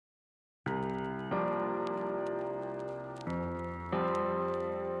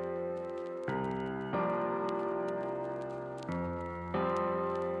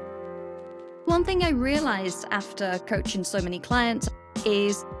One thing I realized after coaching so many clients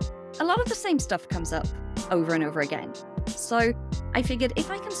is a lot of the same stuff comes up over and over again. So I figured if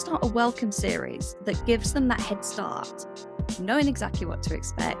I can start a welcome series that gives them that head start, knowing exactly what to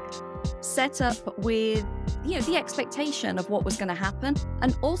expect, set up with the expectation of what was going to happen,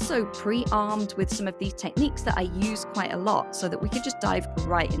 and also pre-armed with some of these techniques that I use quite a lot so that we could just dive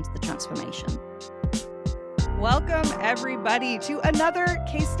right into the transformation. Welcome, everybody, to another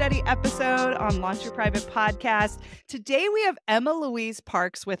case study episode on Launch Your Private Podcast. Today, we have Emma-Louise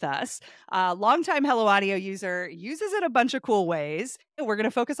Parkes with us, a longtime Hello Audio user, uses it a bunch of cool ways. We're going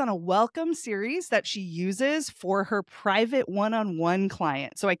to focus on a welcome series that she uses for her private one-on-one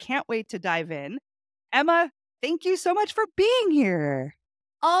client. So I can't wait to dive in. Emma, thank you so much for being here.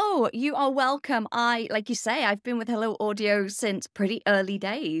 Oh, you are welcome. Like you say, I've been with Hello Audio since pretty early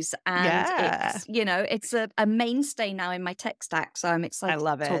days. And it's a mainstay now in my tech stack. So I'm excited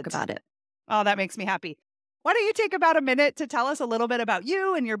to talk about it. Oh, that makes me happy. Why don't you take about a minute to tell us a little bit about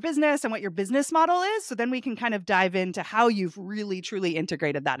you and your business and what your business model is, so then we can kind of dive into how you've really, truly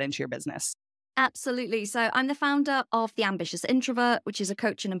integrated that into your business. Absolutely. So I'm the founder of The Ambitious Introvert, which is a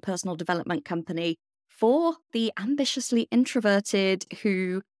coaching and personal development company for the ambitiously introverted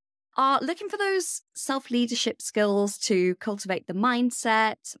who are looking for those self-leadership skills to cultivate the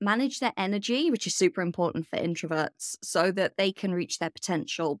mindset, manage their energy, which is super important for introverts, so that they can reach their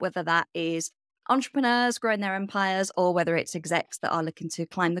potential, whether that is entrepreneurs growing their empires or whether it's execs that are looking to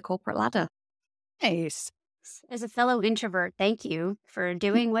climb the corporate ladder. Nice. As a fellow introvert, thank you for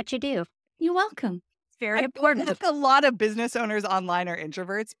doing what you do. You're welcome. Very important. I think a lot of business owners online are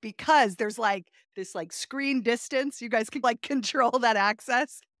introverts because there's this screen distance. You guys can control that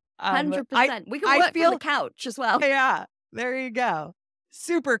access. 100%. We can work from the couch as well. Yeah, there you go.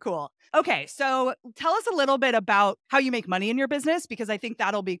 Super cool. Okay, so tell us a little bit about how you make money in your business, because I think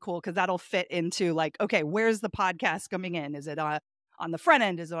that'll be cool, because that'll fit into okay, where's the podcast coming in? Is it on the front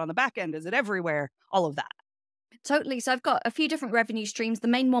end? Is it on the back end? Is it everywhere? All of that. Totally. So I've got a few different revenue streams, the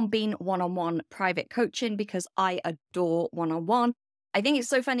main one being one-on-one private coaching, because I adore one-on-one. I think it's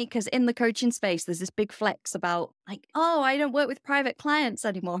so funny because in the coaching space, there's this big flex about I don't work with private clients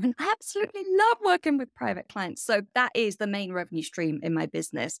anymore. And I absolutely love working with private clients. So that is the main revenue stream in my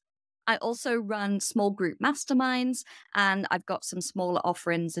business. I also run small group masterminds, and I've got some smaller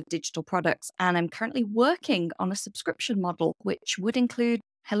offerings of digital products. And I'm currently working on a subscription model, which would include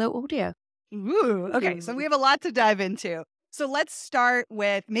Hello Audio. Ooh, okay. So we have a lot to dive into. So let's start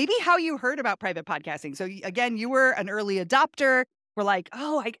with maybe how you heard about private podcasting. So again, you were an early adopter. We're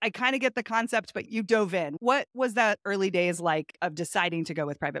I kind of get the concept, but you dove in. What was that early days like of deciding to go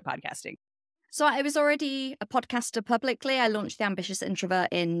with private podcasting? So I was already a podcaster publicly. I launched The Ambitious Introvert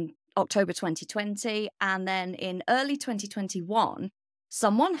in October 2020. And then in early 2021,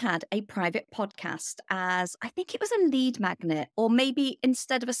 someone had a private podcast as, I think it was a lead magnet, or maybe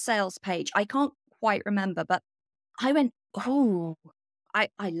instead of a sales page. I can't quite remember, but I went, oh, I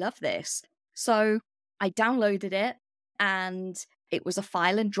love this. So I downloaded it, and it was a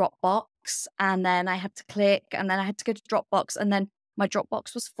file in Dropbox. And then I had to click, and then I had to go to Dropbox, and then my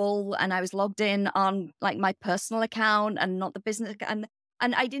Dropbox was full, and I was logged in on my personal account and not the business. And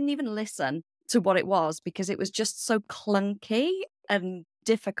I didn't even listen to what it was because it was just so clunky and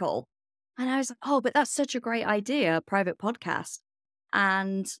difficult. And I was like, oh, but that's such a great idea, a private podcast.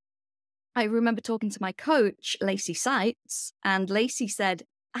 And I remember talking to my coach, Lacey Seitz, and Lacey said,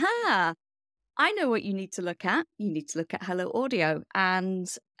 I know what you need to look at. You need to look at Hello Audio. And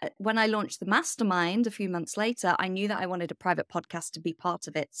when I launched the mastermind a few months later, I knew that I wanted a private podcast to be part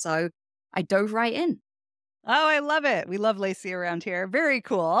of it. So I dove right in. Oh, I love it. We love Lacey around here. Very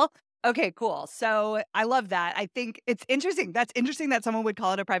cool. Okay, cool. So I love that. I think it's interesting. That's interesting that someone would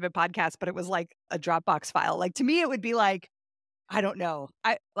call it a private podcast, but it was like a Dropbox file. To me, it would be I don't know.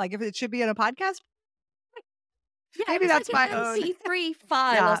 If it should be in a podcast. Yeah, maybe that's my own MP3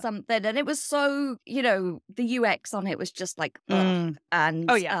 file or something. And it was so, the UX on it was just ugh.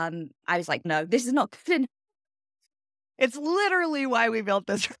 And I was like, no, this is not good. It's literally why we built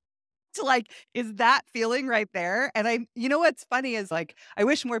this. To is that feeling right there? And what's funny is I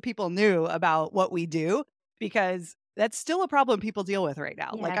wish more people knew about what we do, because that's still a problem people deal with right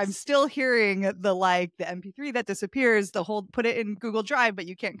now. Yes. I'm still hearing the MP3 that disappears, the whole put it in Google Drive, but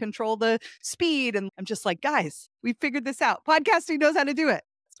you can't control the speed. And I'm just guys, we figured this out. Podcasting knows how to do it.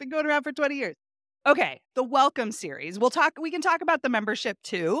 It's been going around for 20 years. Okay, the welcome series. We can talk about the membership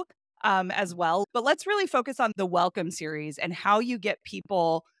too, as well. But let's really focus on the welcome series and how you get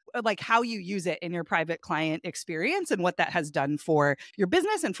people, how you use it in your private client experience and what that has done for your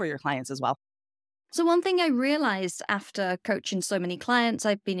business and for your clients as well. So one thing I realized after coaching so many clients,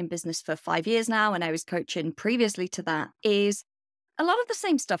 I've been in business for 5 years now, and I was coaching previously to that, is a lot of the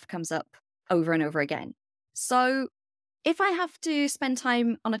same stuff comes up over and over again. So if I have to spend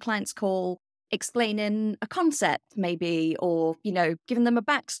time on a client's call explaining a concept maybe, or, giving them a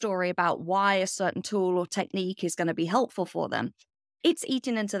backstory about why a certain tool or technique is going to be helpful for them, it's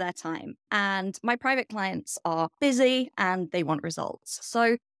eating into their time. And my private clients are busy and they want results.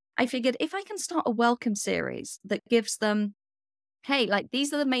 So I figured if I can start a welcome series that gives them, hey, like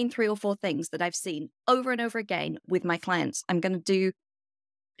these are the main 3 or 4 things that I've seen over and over again with my clients. I'm going to do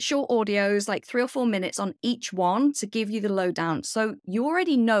short audios, like 3 or 4 minutes on each one to give you the lowdown. So you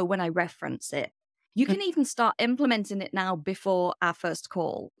already know when I reference it. You can even start implementing it now before our first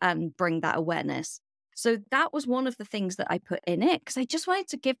call and bring that awareness. So that was one of the things that I put in it because I just wanted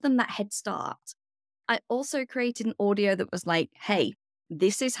to give them that head start. I also created an audio that was like, hey,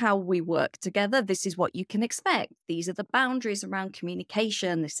 this is how we work together. This is what you can expect. These are the boundaries around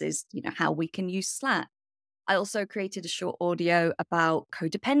communication. This is, how we can use Slack. I also created a short audio about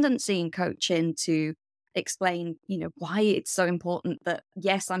codependency in coaching to explain, why it's so important that,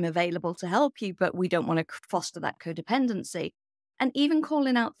 yes, I'm available to help you, but we don't want to foster that codependency. And even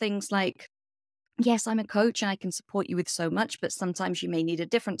calling out things like, yes, I'm a coach and I can support you with so much, but sometimes you may need a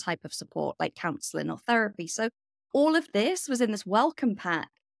different type of support like counseling or therapy. So all of this was in this welcome pack.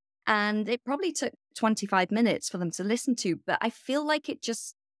 And it probably took 25 minutes for them to listen to, but I feel like it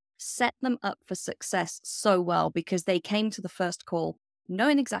just set them up for success so well because they came to the first call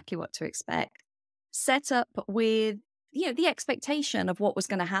knowing exactly what to expect, set up with, the expectation of what was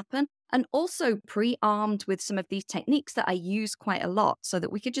going to happen, and also pre-armed with some of these techniques that I use quite a lot so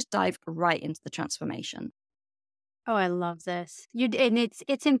that we could just dive right into the transformation. Oh, I love this. And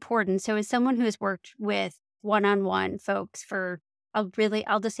it's important. So as someone who has worked with one-on-one folks for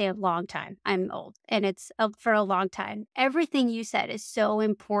I'll just say a long time. I'm old and it's for a long time. Everything you said is so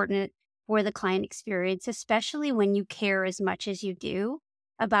important for the client experience, especially when you care as much as you do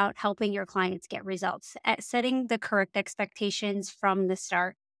about helping your clients get results, at setting the correct expectations from the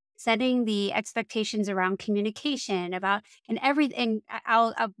start, setting the expectations around communication about and everything.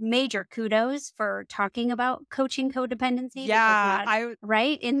 A major kudos for talking about coaching codependency. Yeah,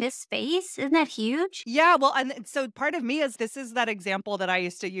 right in this space. Isn't that huge? Yeah, well, and so part of me is this is that example that I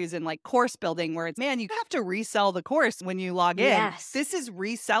used to use in like course building where it's, man, you have to resell the course when you log in. Yes. This is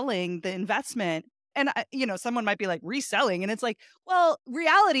reselling the investment. And, someone might be like reselling. And it's like, well,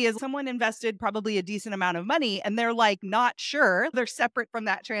 reality is someone invested probably a decent amount of money and they're like not sure. They're separate from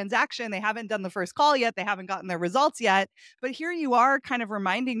that transaction. They haven't done the first call yet. They haven't gotten their results yet. But here you are kind of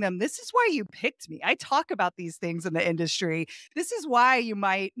reminding them, this is why you picked me. I talk about these things in the industry. This is why you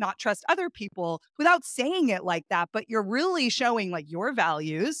might not trust other people without saying it like that. But you're really showing like your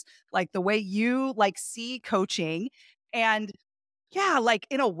values, like the way you like see coaching. And yeah, like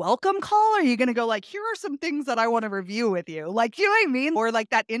in a welcome call, are you going to go like, here are some things that I want to review with you? Like, you know what I mean? Or like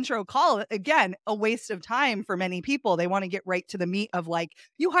that intro call, again, a waste of time for many people. They want to get right to the meat of like,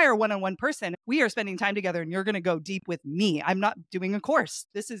 you hire a one-on-one person. We are spending time together and you're going to go deep with me. I'm not doing a course.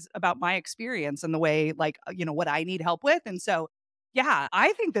 This is about my experience and the way like, what I need help with. And so, yeah,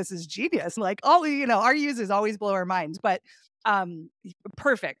 I think this is genius. Like our users always blow our minds, but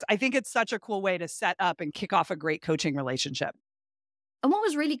perfect. I think it's such a cool way to set up and kick off a great coaching relationship. And what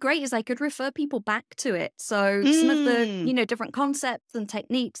was really great is I could refer people back to it. So some of the, different concepts and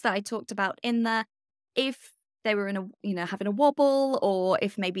techniques that I talked about in there, if they were having a wobble, or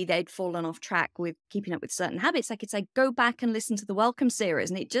if maybe they'd fallen off track with keeping up with certain habits, I could say, go back and listen to the welcome series.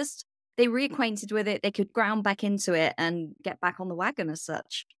 And they reacquainted with it. They could ground back into it and get back on the wagon as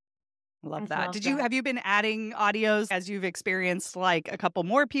such. Love that. Have you been adding audios as you've experienced like a couple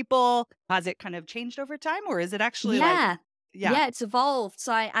more people? Has it kind of changed over time, or is it actually Yeah, it's evolved.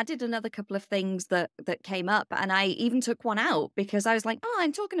 So I added another couple of things that came up, and I even took one out because I was like, oh,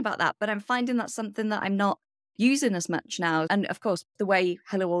 I'm talking about that, but I'm finding that's something that I'm not using as much now. And of course, the way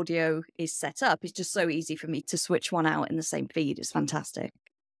Hello Audio is set up is just so easy for me to switch one out in the same feed. It's fantastic.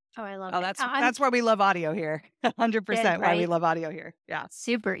 Oh, I love it. That's why we love audio here. 100% why we love audio here. Yeah.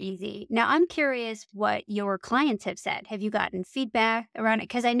 Super easy. Now, I'm curious what your clients have said. Have you gotten feedback around it?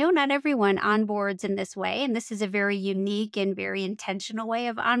 Because I know not everyone onboards in this way, and this is a very unique and very intentional way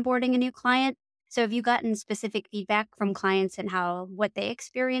of onboarding a new client. So have you gotten specific feedback from clients and what they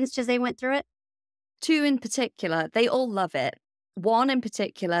experienced as they went through it? 2 in particular, they all love it. One in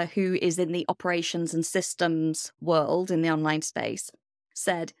particular, who is in the operations and systems world in the online space,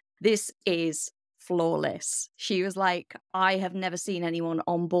 said, this is flawless. She was like, I have never seen anyone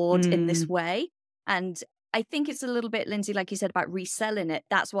onboard in this way. And I think it's a little bit, Lindsay, like you said about reselling it.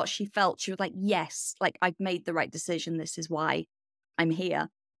 That's what she felt. She was like, yes, like I've made the right decision. This is why I'm here.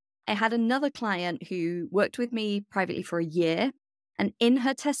 I had another client who worked with me privately for a year. And in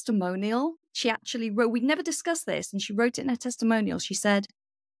her testimonial, she actually wrote, we'd never discussed this, and she wrote it in her testimonial. She said,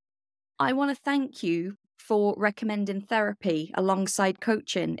 I want to thank you for recommending therapy alongside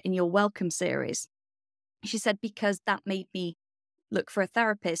coaching in your welcome series. She said, because that made me look for a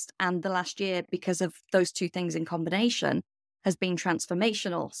therapist. And the last year, because of those two things in combination, has been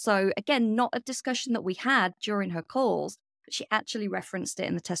transformational. So again, not a discussion that we had during her calls, but she actually referenced it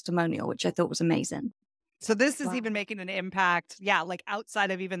in the testimonial, which I thought was amazing. So this is even making an impact, like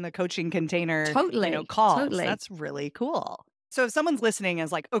outside of even the coaching container, calls. Totally. That's really cool. So if someone's listening and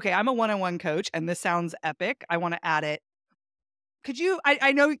is like, okay, I'm a one-on-one coach and this sounds epic, I want to add it. Could you,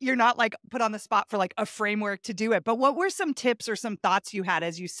 I know you're not like put on the spot for like a framework to do it, but what were some tips or some thoughts you had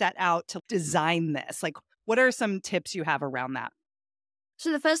as you set out to design this? Like, what are some tips you have around that?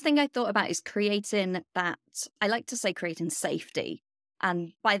 So the first thing I thought about is creating that, I like to say creating safety.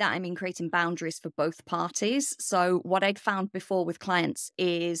 And by that, I mean creating boundaries for both parties. So what I'd found before with clients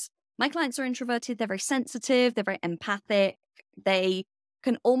is my clients are introverted. They're very sensitive. They're very empathic. They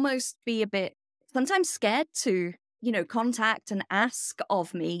can almost be a bit sometimes scared to, contact and ask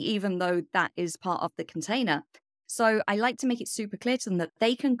of me, even though that is part of the container. So I like to make it super clear to them that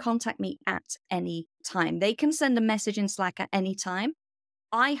they can contact me at any time. They can send a message in Slack at any time.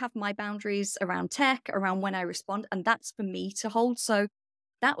 I have my boundaries around tech, around when I respond, and that's for me to hold. So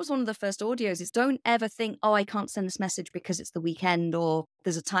that was one of the first audios is don't ever think, oh, I can't send this message because it's the weekend or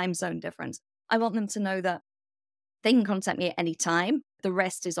there's a time zone difference. I want them to know that they can contact me at any time. The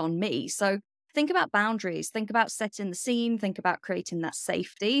rest is on me. So think about boundaries, think about setting the scene, think about creating that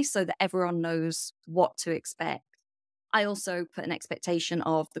safety so that everyone knows what to expect. I also put an expectation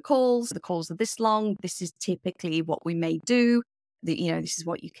of the calls are this long. This is typically what we may do. This is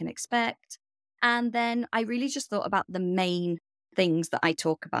what you can expect. And then I really just thought about the main things that I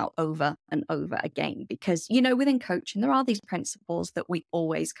talk about over and over again, because, within coaching, there are these principles that we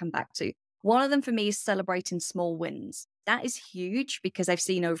always come back to. One of them for me is celebrating small wins. That is huge because I've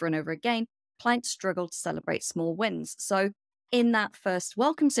seen over and over again, clients struggle to celebrate small wins. So in that first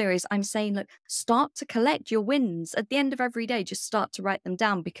welcome series, I'm saying, look, start to collect your wins at the end of every day. Just start to write them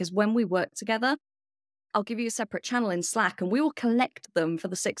down, because when we work together, I'll give you a separate channel in Slack and we will collect them for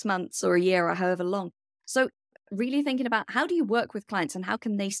the 6 months or a year or however long. So really thinking about how do you work with clients and how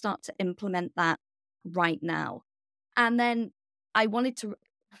can they start to implement that right now? And then I wanted to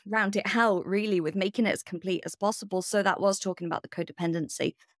round it out really with making it as complete as possible. So that was talking about the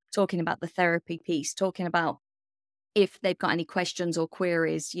codependency, talking about the therapy piece, talking about if they've got any questions or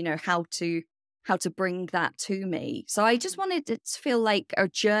queries, how to bring that to me. So I just wanted it to feel like a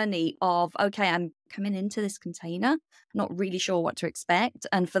journey of, okay, I'm coming into this container, not really sure what to expect.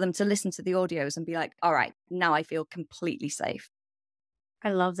 And for them to listen to the audios and be like, all right, now I feel completely safe.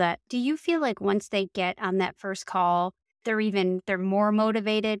 I love that. Do you feel like once they get on that first call, they're more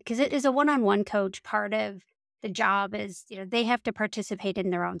motivated? Because it is a one-on-one coach. Part of the job is, they have to participate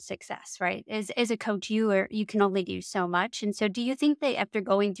in their own success, right? As a coach, you can only do so much. And so do you think that after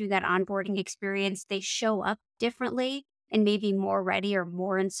going through that onboarding experience, they show up differently and maybe more ready or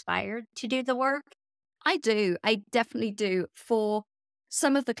more inspired to do the work? I do. I definitely do. For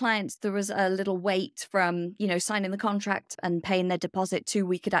some of the clients, there was a little wait from, signing the contract and paying their deposit to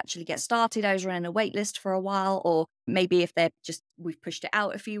we could actually get started. I was running a wait list for a while, or maybe if we've pushed it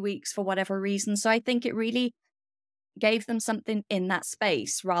out a few weeks for whatever reason. So I think it really gave them something in that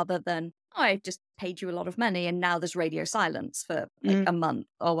space rather than, oh, I just paid you a lot of money and now there's radio silence for a month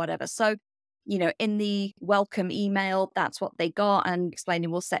or whatever. So, in the welcome email, that's what they got, and explaining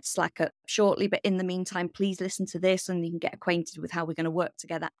we'll set Slack up shortly. But in the meantime, please listen to this and you can get acquainted with how we're going to work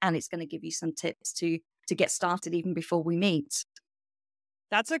together. And it's going to give you some tips to get started even before we meet.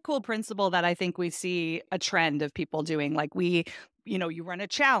 That's a cool principle that I think we see a trend of people doing. Like you run a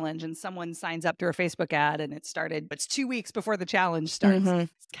challenge and someone signs up through a Facebook ad and it's 2 weeks before the challenge starts.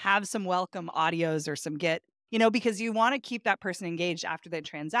 Have some welcome audios or some because you want to keep that person engaged after the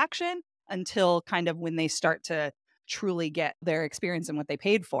transaction until kind of when they start to truly get their experience and what they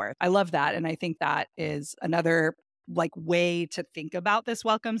paid for. I love that. And I think that is another way to think about this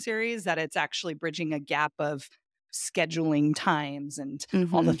welcome series, that it's actually bridging a gap of scheduling times and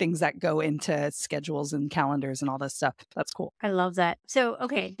all the things that go into schedules and calendars and all this stuff. That's cool. I love that. So,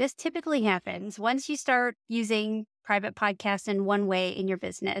 okay, this typically happens once you start using private podcasts in one way in your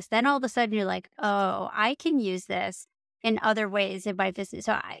business. Then all of a sudden you're like, oh, I can use this in other ways in my business.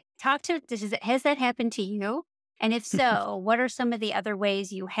 So has that happened to you? And if so, what are some of the other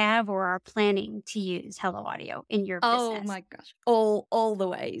ways you have or are planning to use Hello Audio in your Oh business? my gosh, all the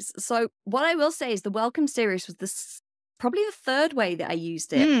ways. So what I will say is the welcome series was probably the third way that I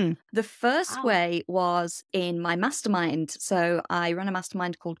used it. Mm. The first Wow. way was in my mastermind. So I run a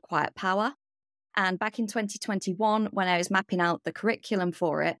mastermind called Quiet Power. And back in 2021, when I was mapping out the curriculum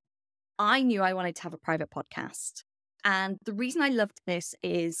for it, I knew I wanted to have a private podcast. And the reason I loved this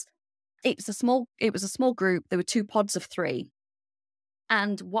is it was a small group. There were 2 pods of 3.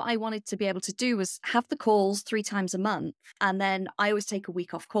 And what I wanted to be able to do was have the calls 3 times a month. And then I always take a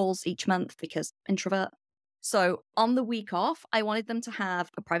week off calls each month because introvert. So on the week off, I wanted them to have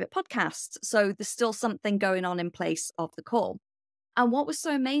a private podcast. So there's still something going on in place of the call. And what was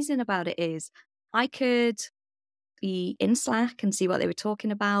so amazing about it is I could be in Slack and see what they were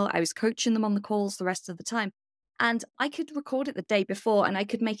talking about. I was coaching them on the calls the rest of the time. And I could record it the day before and I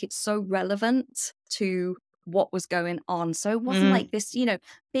could make it so relevant to what was going on. So it wasn't like this,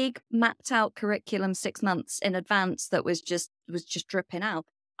 big mapped out curriculum 6 months in advance that was just dripping out.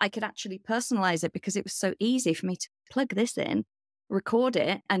 I could actually personalize it because it was so easy for me to plug this in, record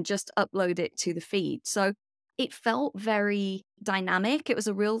it, and just upload it to the feed. So it felt very dynamic. It was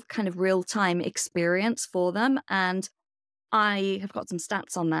a real kind of real-time experience for them. And I have got some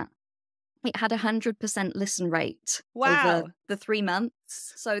stats on that. It had 100% listen rate Wow. over the 3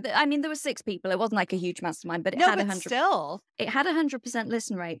 months. So, there were 6 people. It wasn't like a huge mastermind, but it No, had but 100. still. It had 100%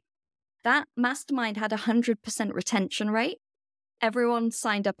 listen rate. That mastermind had 100% retention rate. Everyone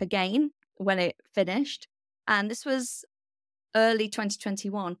signed up again when it finished. And this was early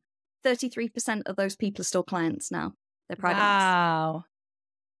 2021. 33% of those people are still clients now. They're private. Wow.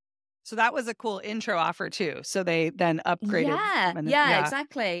 So that was a cool intro offer too. So they then upgraded. Yeah,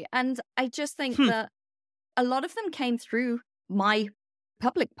 exactly. And I just think that a lot of them came through my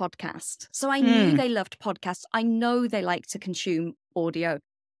public podcast. So I knew they loved podcasts. I know they like to consume audio.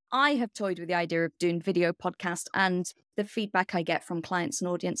 I have toyed with the idea of doing video podcast, and the feedback I get from clients and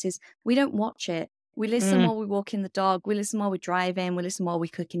audiences, we don't watch it. We listen while we walk in the dog. We listen while we're driving. We listen while we're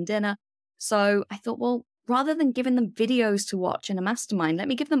cooking dinner. So I thought, well, rather than giving them videos to watch in a mastermind, let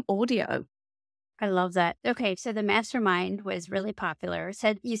me give them audio. I love that. Okay, so the mastermind was really popular.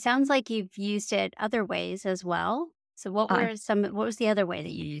 So you sounds like you've used it other ways as well. So what was the other way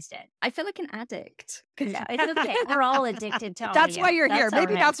that you used it? I feel like an addict. No, it's okay. We're all addicted to audio. That's why you're here. Maybe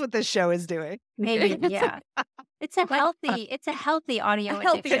all right. that's what this show is doing. Maybe, yeah. It's a healthy audio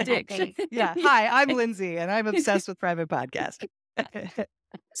healthy addiction. Yeah. Hi, I'm Lindsay, and I'm obsessed with private podcasting.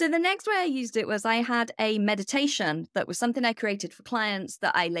 So the next way I used it was I had a meditation that was something I created for clients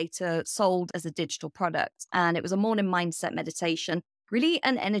that I later sold as a digital product. And it was a morning mindset meditation, really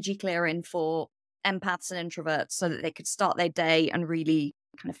an energy clearing for empaths and introverts so that they could start their day and really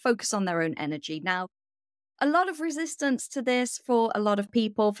kind of focus on their own energy. Now, a lot of resistance to this for a lot of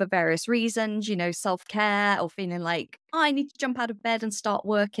people for various reasons, self-care or feeling like, I need to jump out of bed and start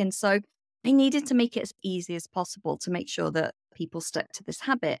working. So I needed to make it as easy as possible to make sure that people stuck to this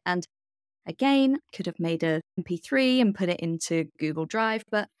habit. And again, could have made a MP3 and put it into Google Drive,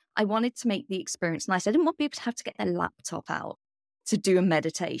 but I wanted to make the experience nice. I didn't want people to have to get their laptop out to do a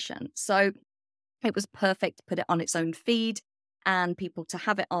meditation. So it was perfect to put it on its own feed and people to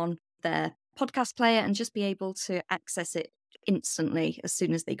have it on their podcast player and just be able to access it instantly as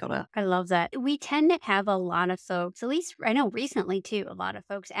soon as they got up. I love that. We tend to have a lot of folks, at least I know recently too, a lot of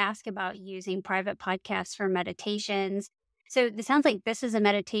folks ask about using private podcasts for meditations. So it sounds like this is a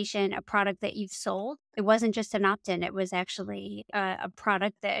meditation, a product that you've sold. It wasn't just an opt-in. It was actually a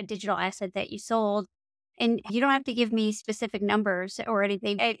product, a digital asset that you sold. And you don't have to give me specific numbers or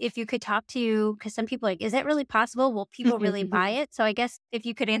anything. If you could talk to, because some people are like, is that really possible? Will people really buy it? So I guess if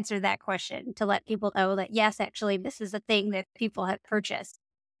you could answer that question to let people know that, yes, actually, this is a thing that people have purchased.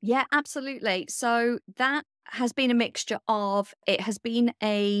 Yeah, absolutely. So that has been a mixture of, it has been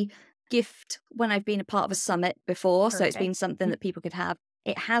a gift when I've been a part of a summit before. Perfect. So it's been something that people could have.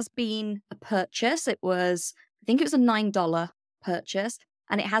 It has been a purchase. I think it was a $9 purchase.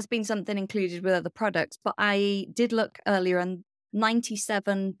 And it has been something included with other products. But I did look earlier and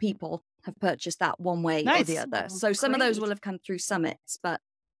 97 people have purchased that one way or the other. So some of those will have come through summits, but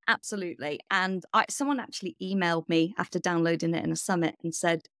absolutely. And someone actually emailed me after downloading it in a summit and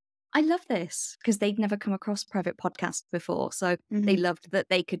said, I love this, because they'd never come across private podcasts before. So they loved that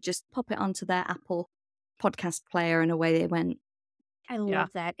they could just pop it onto their Apple podcast player and away they went. I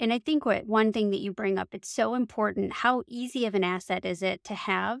love that. And I think one thing that you bring up, it's so important. How easy of an asset is it to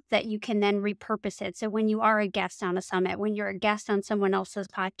have that you can then repurpose it? So when you are a guest on a summit, when you're a guest on someone else's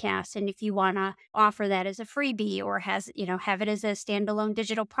podcast, and if you want to offer that as a freebie or have it as a standalone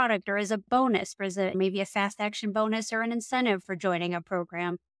digital product or as a bonus, or as maybe a fast action bonus or an incentive for joining a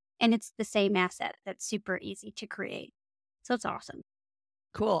program. And it's the same asset that's super easy to create. So it's awesome.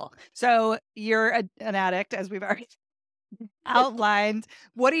 Cool. So you're an addict, as we've already outlined.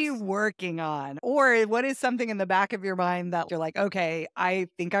 What are you working on? Or what is something in the back of your mind that you're like, okay, I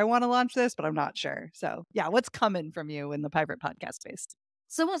think I want to launch this, but I'm not sure. So yeah, what's coming from you in the private podcast space?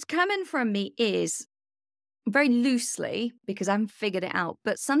 So what's coming from me is very loosely, because I haven't figured it out,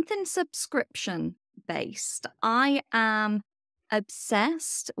 but something subscription based. I am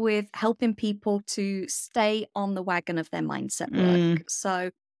obsessed with helping people to stay on the wagon of their mindset work. So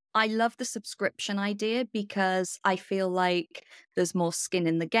I love the subscription idea because I feel like there's more skin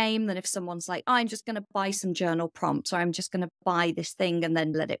in the game than if someone's like, oh, I'm just going to buy some journal prompts, or I'm just going to buy this thing and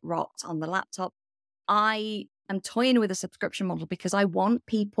then let it rot on the laptop. I am toying with a subscription model because I want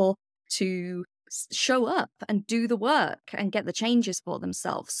people to show up and do the work and get the changes for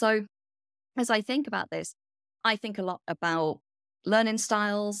themselves. So as I think about this, I think a lot about learning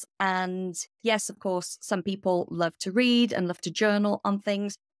styles. And yes, of course, some people love to read and love to journal on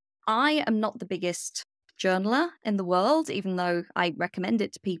things. I am not the biggest journaler in the world, even though I recommend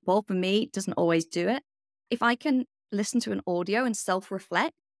it to people. For me, it doesn't always do it. If I can listen to an audio and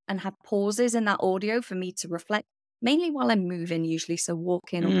self-reflect and have pauses in that audio for me to reflect, mainly while I'm moving, usually, so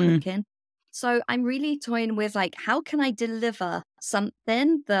walking or cooking. So I'm really toying with like, how can I deliver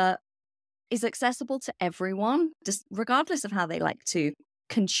something that is accessible to everyone, just regardless of how they like to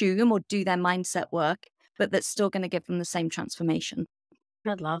consume or do their mindset work, but that's still going to give them the same transformation.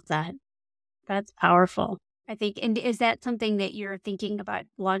 I love that. That's powerful. I think, and is that something that you're thinking about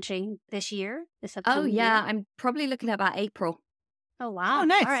launching this year? Oh, yeah. I'm probably looking at about April. Oh, wow. Oh,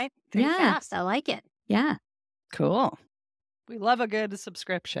 nice. All right. Pretty fast. I like it. Yeah. Cool. We love a good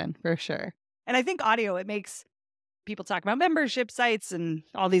subscription for sure. And I think audio, it makes people talk about membership sites and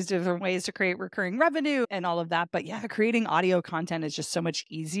all these different ways to create recurring revenue and all of that. But yeah, creating audio content is just so much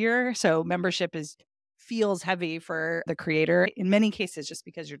easier. So membership feels heavy for the creator in many cases, just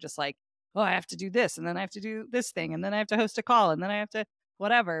because you're just like, oh, I have to do this, and then I have to do this thing, and then I have to host a call, and then I have to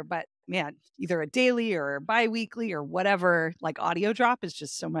whatever. But man, either a daily or bi-weekly or whatever, like audio drop is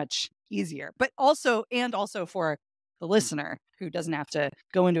just so much easier. But also for the listener who doesn't have to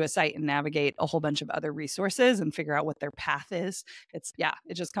go into a site and navigate a whole bunch of other resources and figure out what their path is. It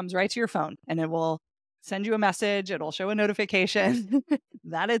just comes right to your phone and it will send you a message. It'll show a notification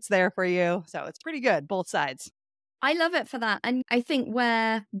that it's there for you. So it's pretty good, both sides. I love it for that. And I think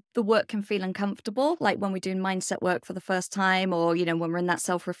where the work can feel uncomfortable, like when we're doing mindset work for the first time, or, when we're in that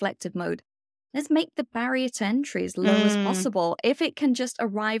self-reflective mode, let's make the barrier to entry as low as possible. If it can just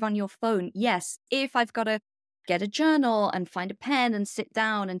arrive on your phone, yes. If I've got to get a journal and find a pen and sit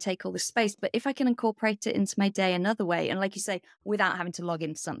down and take all the space, but if I can incorporate it into my day another way, and like you say, without having to log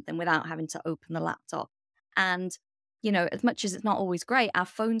into something, without having to open the laptop. And as much as it's not always great, our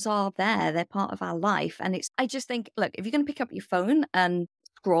phones are there. They're part of our life. And I just think, look, if you're going to pick up your phone and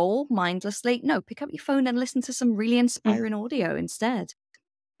scroll mindlessly, no, pick up your phone and listen to some really inspiring audio instead.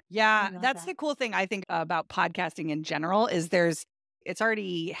 Yeah, that's the cool thing I think about podcasting in general is there's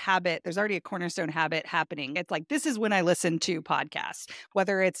already a cornerstone habit happening. It's like, this is when I listen to podcasts,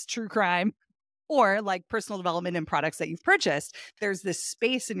 whether it's true crime or like personal development and products that you've purchased. There's this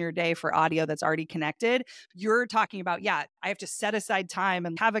space in your day for audio that's already connected. You're talking about, I have to set aside time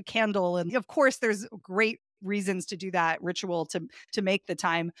and have a candle. And of course, there's great reasons to do that ritual to make the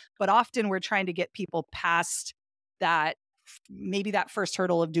time. But often we're trying to get people past that, maybe that first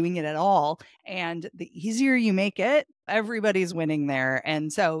hurdle of doing it at all. And the easier you make it, everybody's winning there.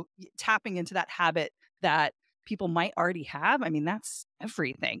 And so tapping into that habit that people might already have, I mean, that's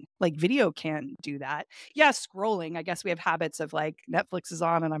everything. Like video can do that. Yeah, scrolling. I guess we have habits of like Netflix is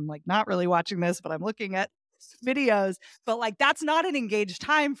on and I'm like not really watching this, but I'm looking at videos. But like that's not an engaged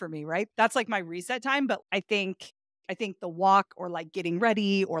time for me, right? That's like my reset time. But I think the walk or like getting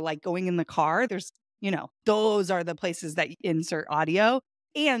ready or like going in the car, there's those are the places that you insert audio,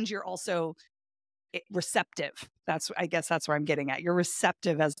 and you're also receptive. I guess that's where I'm getting at. You're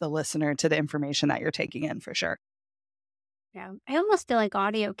receptive as the listener to the information that you're taking in, for sure. Yeah. I almost feel like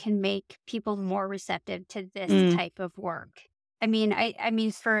audio can make people more receptive to this type of work. I mean, I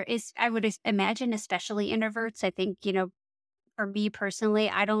would imagine, especially introverts, I think, for me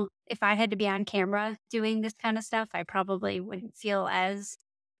personally, if I had to be on camera doing this kind of stuff, I probably wouldn't feel as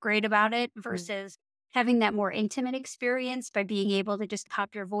great about it versus having that more intimate experience by being able to just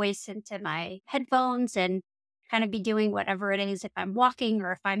pop your voice into my headphones and kind of be doing whatever it is, if I'm walking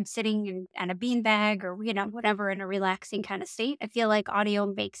or if I'm sitting on a beanbag or, whatever in a relaxing kind of state. I feel like audio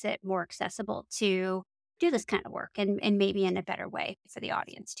makes it more accessible to do this kind of work and maybe in a better way for the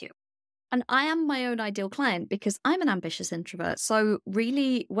audience too. And I am my own ideal client because I'm an ambitious introvert. So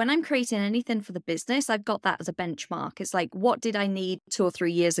really, when I'm creating anything for the business, I've got that as a benchmark. It's like, what did I need 2 or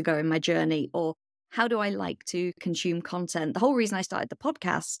 3 years ago in my journey? Or how do I like to consume content? The whole reason I started the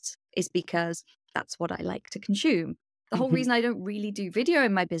podcast is because that's what I like to consume. The whole reason I don't really do video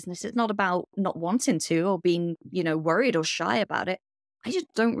in my business, it's not about not wanting to or being, worried or shy about it. I just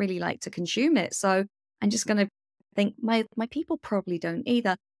don't really like to consume it. So I'm just going to think my people probably don't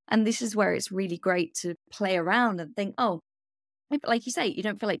either. And this is where it's really great to play around and think, oh, like you say, you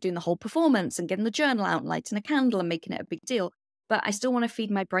don't feel like doing the whole performance and getting the journal out and lighting a candle and making it a big deal. But I still want to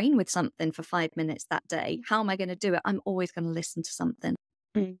feed my brain with something for 5 minutes that day. How am I going to do it? I'm always going to listen to something.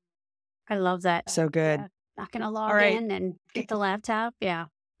 I love that. So good. Yeah. Not going to log in and get the laptop. Yeah.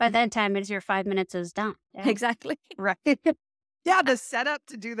 By that time, it's your 5 minutes is done. Yeah. Exactly. Right. Yeah, the setup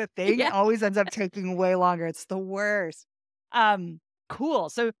to do the thing always ends up taking way longer. It's the worst. Cool.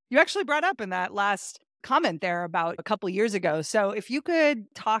 So you actually brought up in that last comment there about a couple years ago. So if you could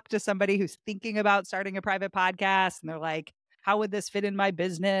talk to somebody who's thinking about starting a private podcast and they're like, how would this fit in my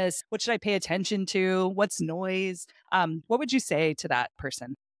business? What should I pay attention to? What's noise? What would you say to that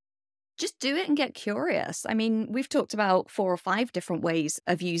person? Just do it and get curious. I mean, we've talked about 4 or 5 different ways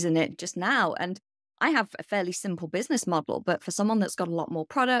of using it just now. And I have a fairly simple business model, but for someone that's got a lot more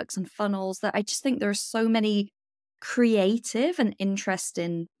products and funnels, that I just think there are so many creative and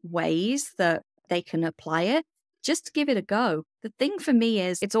interesting ways that they can apply it. Just give it a go. The thing for me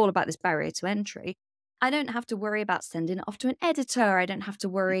is it's all about this barrier to entry. I don't have to worry about sending it off to an editor. I don't have to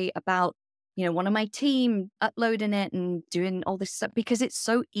worry about, one of my team uploading it and doing all this stuff because it's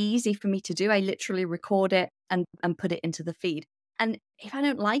so easy for me to do. I literally record it and put it into the feed. And if I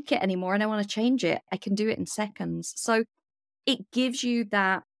don't like it anymore and I want to change it, I can do it in seconds. So it gives you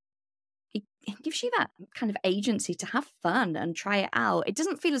that kind of agency to have fun and try it out. It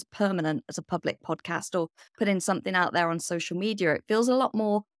doesn't feel as permanent as a public podcast or putting something out there on social media. It feels a lot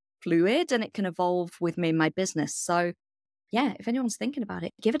more fluid and it can evolve with me and my business. So yeah, if anyone's thinking about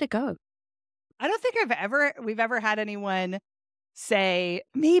it, give it a go. I don't think we've ever had anyone say,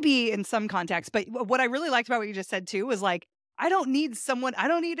 maybe in some context, but what I really liked about what you just said too was like, I don't need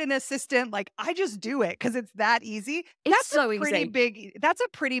an assistant. Like, I just do it because it's that easy. It's so easy. That's a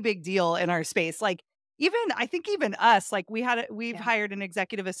pretty big deal in our space. Like, I think even us, like we've hired an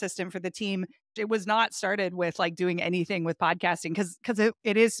executive assistant for the team. It was not started with like doing anything with podcasting because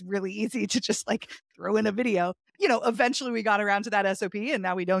it is really easy to just like throw in a video. Eventually we got around to that SOP and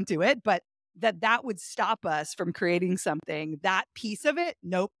now we don't do it, but that would stop us from creating something. That piece of it,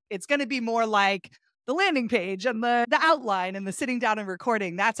 nope. It's going to be more like the landing page and the outline and the sitting down and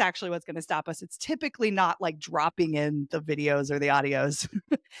recording. That's actually what's going to stop us. It's typically not like dropping in the videos or the audios,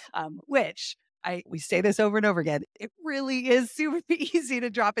 which we say this over and over again. It really is super easy to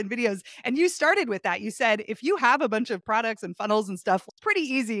drop in videos. And you started with that. You said, if you have a bunch of products and funnels and stuff, it's pretty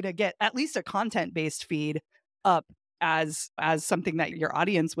easy to get at least a content-based feed up as something that your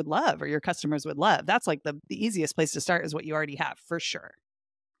audience would love or your customers would love. That's like the easiest place to start is what you already have for sure.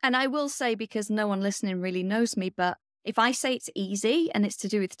 And I will say, because no one listening really knows me, but if I say it's easy and it's to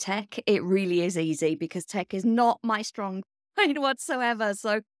do with tech, it really is easy because tech is not my strong point whatsoever.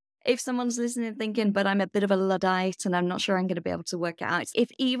 So if someone's listening thinking, but I'm a bit of a Luddite and I'm not sure I'm going to be able to work it out, if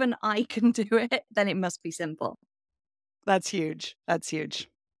even I can do it, then it must be simple. That's huge. That's huge.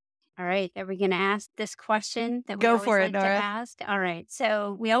 All right. Are we going to ask this question that we Go always for it, like to Nora. ask? All right.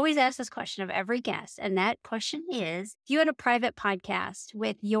 So we always ask this question of every guest. And that question is, if you had a private podcast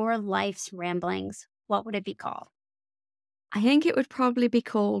with your life's ramblings, what would it be called? I think it would probably be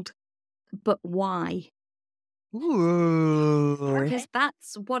called But Why? Ooh. Because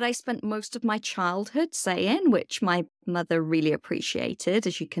that's what I spent most of my childhood saying, which my mother really appreciated,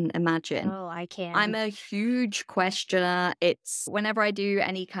 as you can imagine. Oh, I can. I'm a huge questioner. It's whenever I do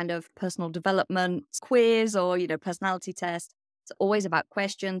any kind of personal development quiz or, personality test, it's always about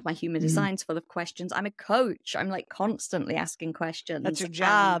questions. My human design's full of questions. I'm a coach. I'm like constantly asking questions. That's your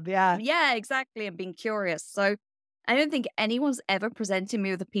job. Yeah. Yeah, exactly. And being curious. So I don't think anyone's ever presented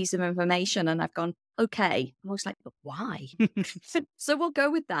me with a piece of information and I've gone, okay. I'm always like, but why? So we'll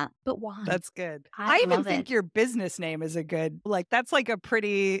go with that. But why? That's good. I even love think it. your business name is a good, like, that's like a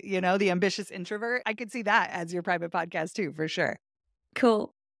pretty, the ambitious introvert. I could see that as your private podcast too, for sure.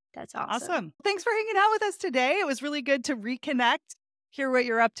 Cool. That's awesome. Awesome. Thanks for hanging out with us today. It was really good to reconnect. hear what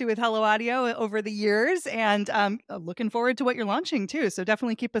you're up to with Hello Audio over the years, and looking forward to what you're launching too. So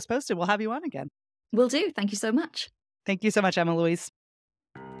definitely keep us posted. We'll have you on again. Will do. Thank you so much. Thank you so much, Emma-Louise.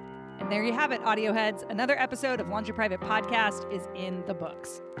 And there you have it, audio heads. Another episode of Launch Your Private Podcast is in the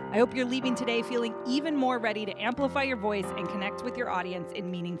books. I hope you're leaving today feeling even more ready to amplify your voice and connect with your audience in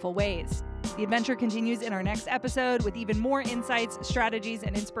meaningful ways. The adventure continues in our next episode with even more insights, strategies,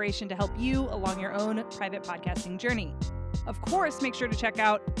 and inspiration to help you along your own private podcasting journey. Of course, make sure to check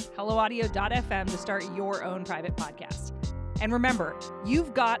out helloaudio.fm to start your own private podcast. And remember,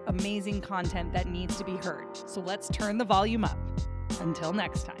 you've got amazing content that needs to be heard, so let's turn the volume up. Until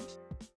next time.